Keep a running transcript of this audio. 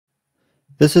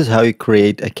This is how you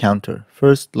create a counter.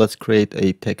 First, let's create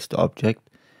a text object.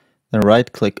 Then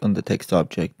right-click on the text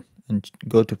object and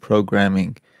go to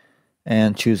Programming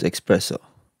and choose Espresso.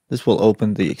 This will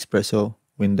open the Espresso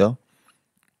window.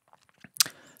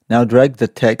 Now drag the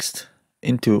text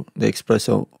into the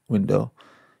Espresso window.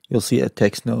 You'll see a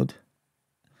text node.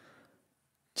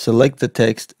 Select the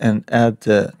text and add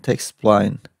the text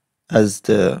spline as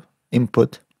the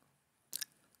input.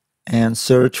 And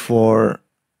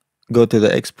go to the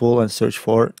Xpool and search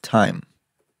for time,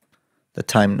 the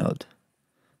time node.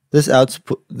 This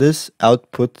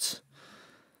outputs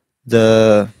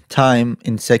the time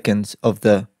in seconds of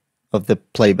the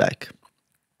playback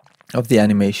of the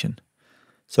animation.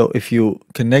 So if you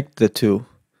connect the two,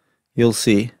 you'll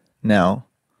see now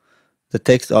the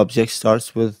text object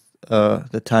starts with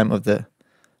the time of the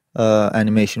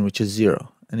animation, which is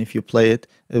 0, and if you play it,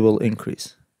 it will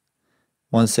increase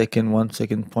 1 second, 1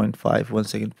 second, 0.5, 1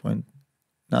 second,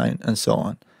 0.9, and so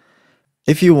on.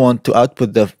 If you want to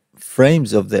output the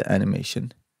frames of the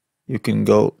animation, you can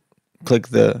go click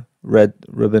the red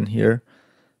ribbon here,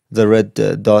 the red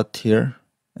dot here,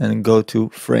 and go to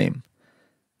frame.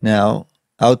 Now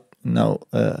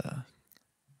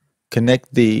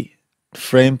connect the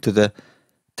frame to the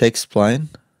text spline.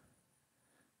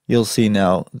 You'll see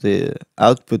now the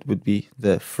output would be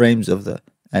the frames of the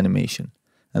animation.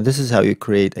 And this is how you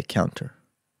create a counter.